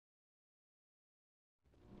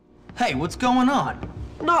Hey, what's going on?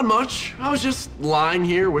 Not much. I was just lying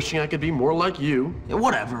here wishing I could be more like you. Yeah,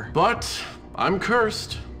 whatever. But I'm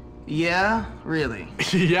cursed. Yeah? Really?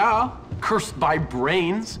 Yeah, cursed by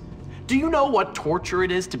brains. Do you know what torture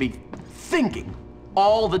it is to be thinking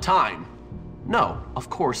all the time? No, of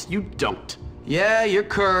course you don't. Yeah, you're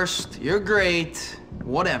cursed. You're great.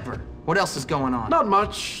 Whatever. What else is going on? Not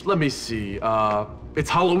much. Let me see. It's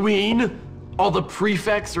Halloween. All the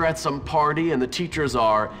prefects are at some party and the teachers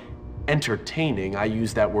are entertaining. I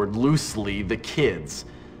use that word loosely, the kids.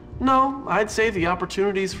 No, I'd say the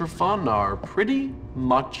opportunities for fun are pretty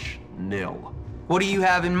much nil. What do you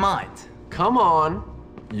have in mind? Come on,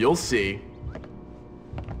 you'll see.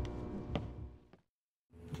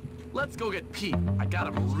 Let's go get Pete. I got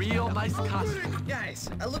him a real nice costume. Guys,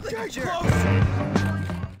 I look like a jerk.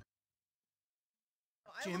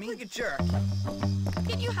 Jimmy? I look like a jerk.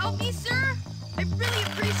 Can you help me, sir? I really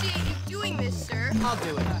appreciate you doing this, sir. I'll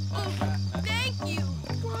do it. Oh, thank you.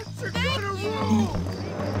 What's it Thank gonna you. rule?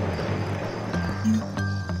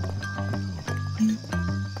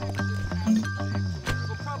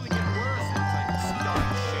 It'll probably get worse once I start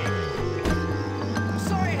shaving. I'm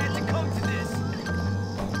sorry I had to come to this.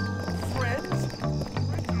 Friends?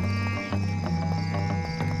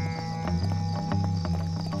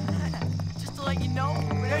 Just to let you know.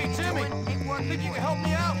 Hey, Jimmy! Think you can help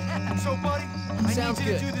me out? So, buddy, I Sounds need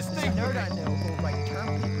you good. to do this thing. Nerd I know will write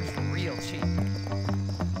term papers for real cheap.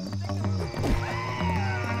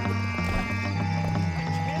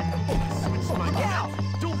 Look out!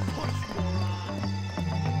 Don't push me.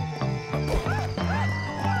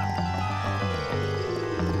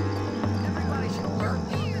 Everybody should learn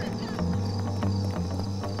here.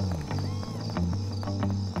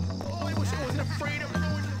 Oh, I wish I wasn't afraid of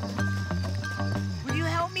doing it. Will you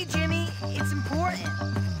help me, Jimmy? It's important.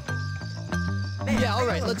 Yeah, all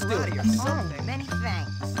right, let's do it. Oh, many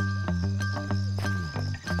thanks.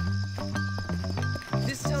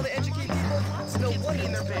 This is how to educate people. It's no wonder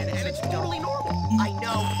they're bad, and it's totally normal. I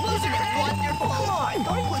know. Isn't it wonderful? Come on,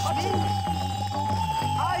 don't push me.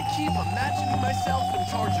 I keep imagining myself in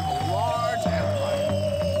charge of a large empire.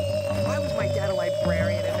 Why was my dad a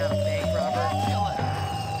librarian and not a bank robber? Kill it.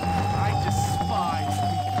 I despise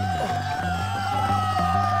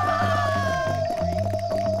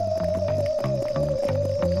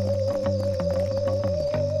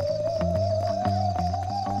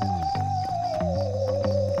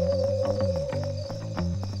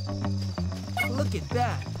Look at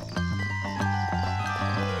that.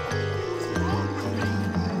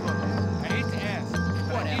 I hate to ask,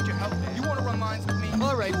 but I need your help, man. You want to run lines with me?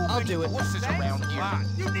 All right, I'll do it. Horses around here.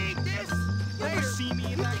 You need this? You ever see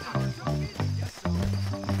me in that?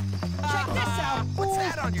 Check this out. What's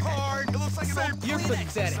that on your head? It looks like an old You're Kleenex or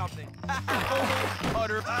pathetic. something. Oh,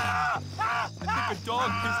 utter. I think a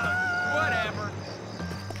dog pissed on you. Whatever.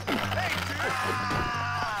 Hey, dude.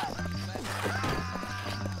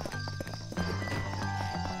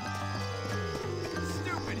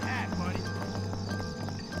 Stupid hat, buddy.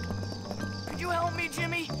 Could you help me,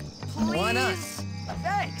 Jimmy? Please? Why not?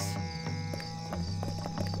 Thanks.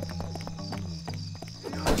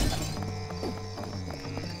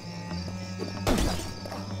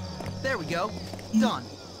 There we go. Done.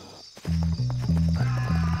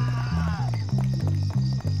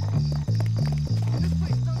 This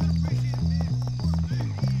place doesn't appreciate a man.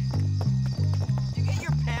 You get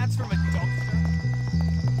your pants from a dumpster?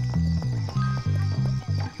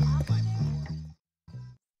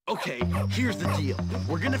 Okay, here's the deal.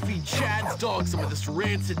 We're gonna feed Chad's dog some of this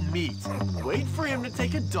rancid meat. Wait for him to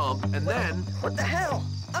take a dump, and then... What the hell?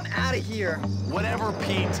 I'm out of here. Whatever,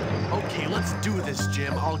 Pete. Okay, let's do this,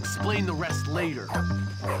 Jim. I'll explain the rest later.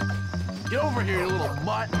 Get over here, you little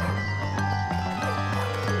mutt.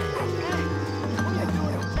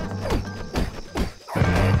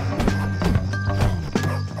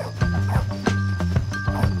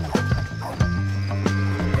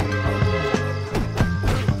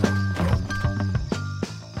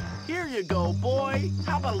 Here you go, boy.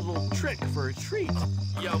 How about a little trick for a treat?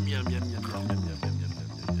 Yum, yum, yum, yum, yum, yum, yum, yum, yum,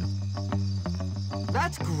 yum, yum.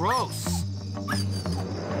 That's gross.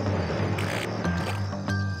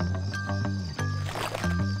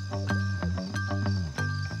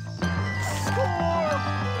 Score!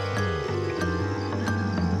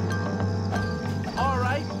 All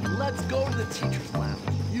right, let's go to the teacher's lounge.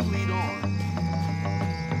 You lead on.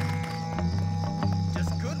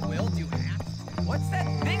 Just goodwill, do hats. What's that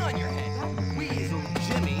thing on your head? Weasel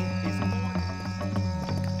Jimmy is born.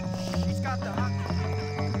 He's got the hot.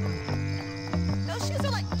 Those shoes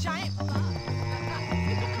are like giant bugs.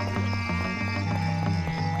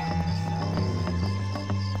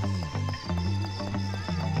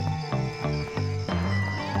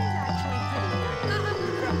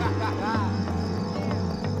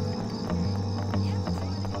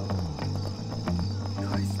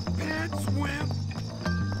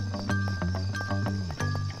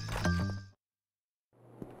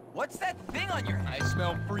 What's that thing on your head? I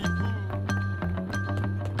smell free food.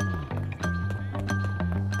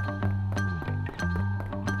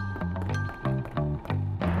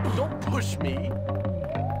 Don't push me.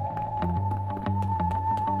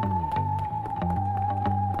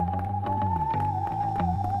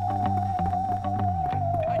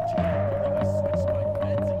 I can't believe I switched my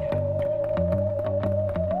friends again.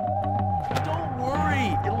 Don't worry,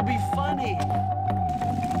 it'll be funny.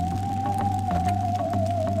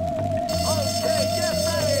 Okay, get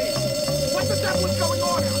ready! What the devil is going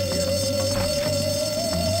on out here?